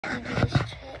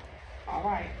All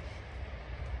right.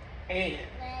 And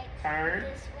turn.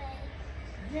 This way.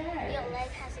 Yes. Your leg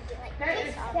has to get like That this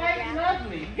is on the quite ground.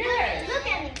 lovely. Yes. Look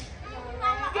at me.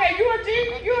 Yeah, you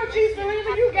a G,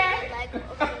 Selena. You got it. Like,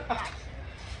 okay, gotcha.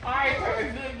 All right,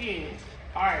 turn. Do it again.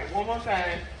 All right, one more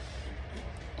time.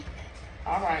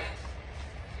 All right.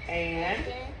 And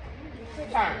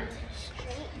turn.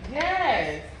 Straight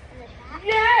Yes. in the back.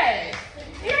 Yes.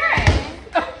 Yes.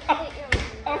 Put your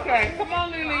Okay, come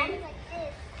on, Lily. arms like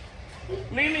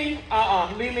this.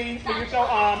 Lily, look at your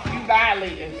arms. You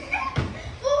violating.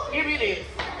 Give me this.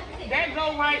 That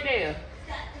go right there.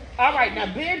 All right,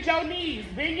 now bend your knees.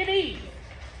 Bend your knees.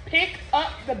 Pick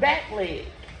up the back leg.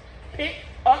 Pick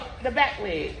up the back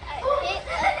leg.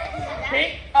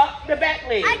 Pick up the back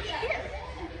leg. I can't.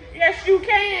 Yes, you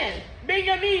can. Bend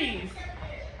your knees.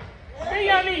 Bend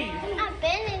your knees. I'm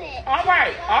bending it. All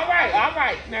right, all right, all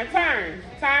right. Now turn.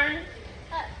 Turn.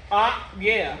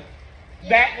 Yeah.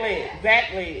 Back leg,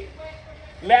 back leg.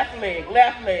 Left leg,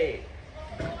 left leg.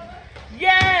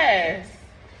 Yes.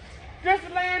 Just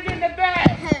land in the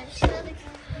back.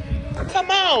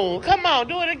 Come on,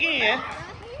 do it again.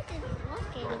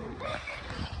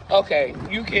 Okay,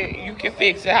 you can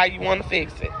fix it how you want to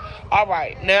fix it. All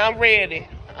right, now I'm ready.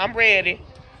 I'm ready.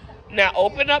 Now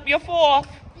open up your fourth.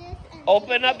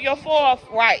 Open up your fourth.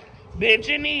 Right. Bend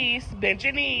your knees. Bend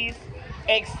your knees.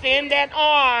 Extend that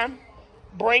arm.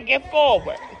 Bring it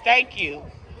forward. Thank you.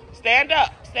 Stand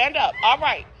up. Stand up. All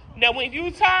right. Now when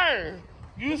you turn,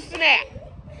 you snap.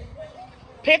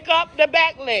 Pick up the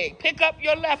back leg. Pick up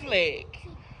your left leg.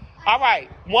 All right.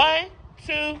 1,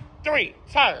 2, 3.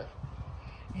 Turn.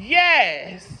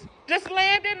 Yes. Just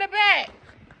land in the back.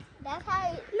 That's how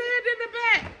Land in the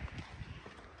back.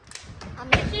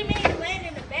 She means land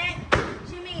in the back.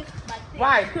 She means like this.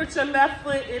 Right. Put your left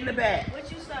foot in the back.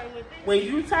 What you starting with this? When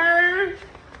you turn,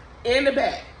 in the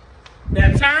back.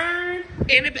 Now turn,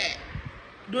 in the back.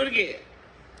 Do it again.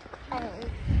 All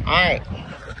right.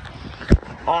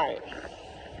 All right.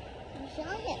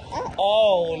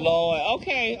 Oh, Lord.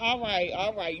 Okay. All right.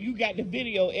 All right. You got the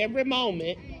video every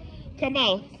moment. Come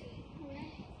on.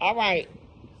 All right.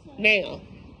 Now,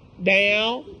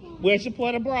 down. Where's your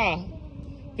port bras?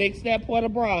 Fix that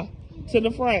port bras. To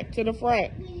the front. To the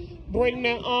front. Bring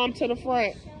that arm to the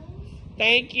front.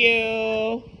 Thank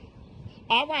you.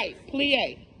 All right.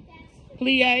 Plie.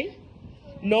 Plie.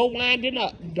 No winding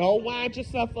up. Don't wind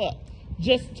yourself up.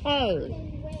 Just turn.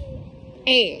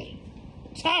 And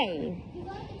turn.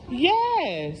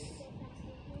 Yes.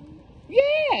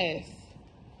 Yes.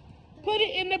 Put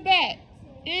it in the back.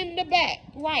 In the back.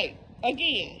 Right.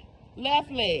 Again.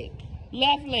 Left leg.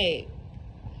 Left leg.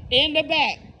 In the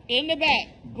back. In the back.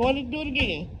 Go ahead and do it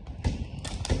again.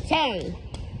 Turn.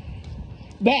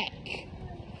 Back.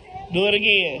 Do it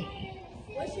again.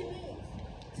 What she means?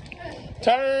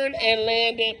 Turn and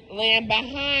land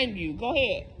behind you. Go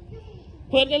ahead.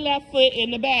 Put the left foot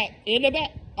in the back. In the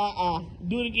back.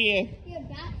 Do it again. Your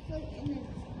back foot in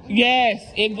the Yes,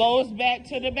 it goes back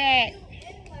to the back.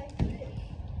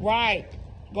 Right.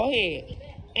 Go ahead.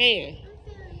 And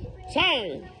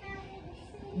turn.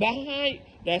 Behind.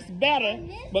 That's better.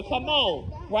 But come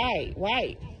on. Right,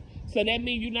 right. So that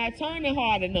means you're not turning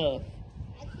hard enough.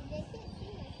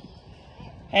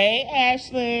 Hey,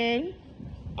 Ashlyn.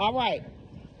 All right.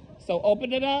 So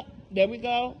open it up. There we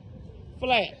go.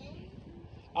 Flat.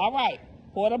 All right.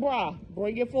 Port a bra.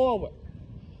 Bring it forward.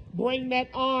 Bring that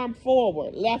arm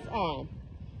forward. Left arm.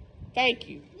 Thank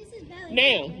you. This is ballet.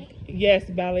 Now, yes,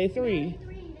 ballet 3.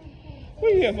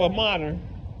 We're here for modern.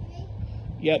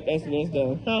 Yep, that's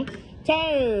done. Huh?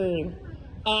 Turn.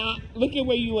 Look at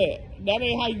where you at. That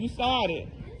ain't how you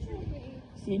started.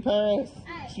 See, Paris?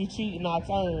 She cheating our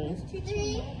turns.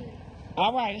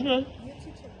 All right, huh?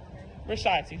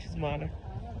 Rashad teaches modern.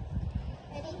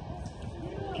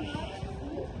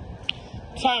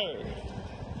 Turn.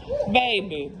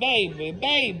 Baby, baby,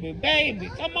 baby, baby.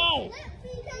 Come on.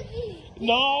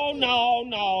 No, no,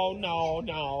 no, no,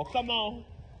 no. Come on.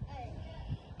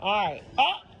 All right.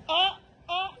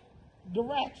 Up.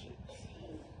 Directions.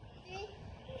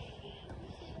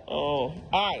 Oh,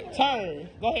 all right. Turn.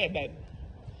 Go ahead, baby.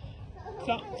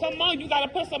 Come on. You got to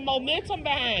put some momentum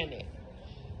behind it.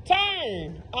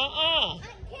 Turn.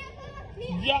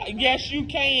 Yeah, yes, you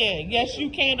can. Yes, you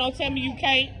can. Don't tell me you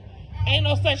can't. Ain't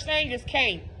no such thing as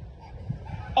can't.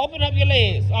 Open up your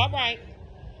legs. All right.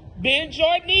 Bend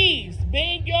your knees.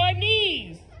 Bend your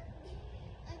knees.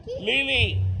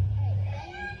 Lily.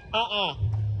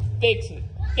 Fix it.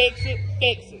 Fix it.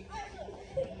 Fix it.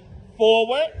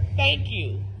 Forward. Thank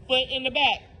you. Foot in the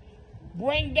back.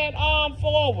 Bring that arm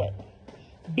forward.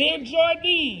 Bend your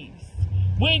knees.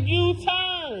 When you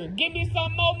turn, give me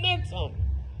some momentum.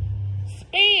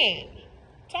 Spin.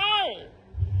 Turn.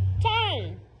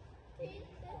 Turn.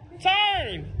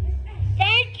 Turn.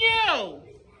 Thank you. Oh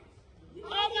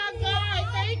my God,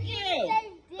 thank you. I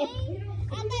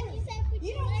thought you said put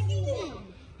your leg in there.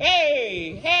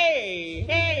 Hey, hey,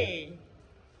 hey.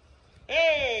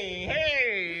 Hey,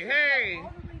 hey, hey. I'm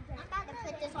about to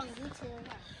put this on YouTube.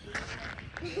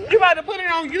 You about to put it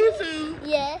on YouTube?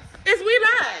 Yes. Is we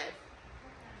live?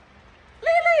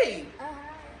 Lily,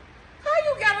 how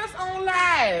you got us on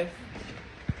live?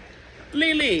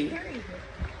 Lily,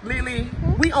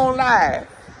 we on live.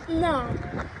 No.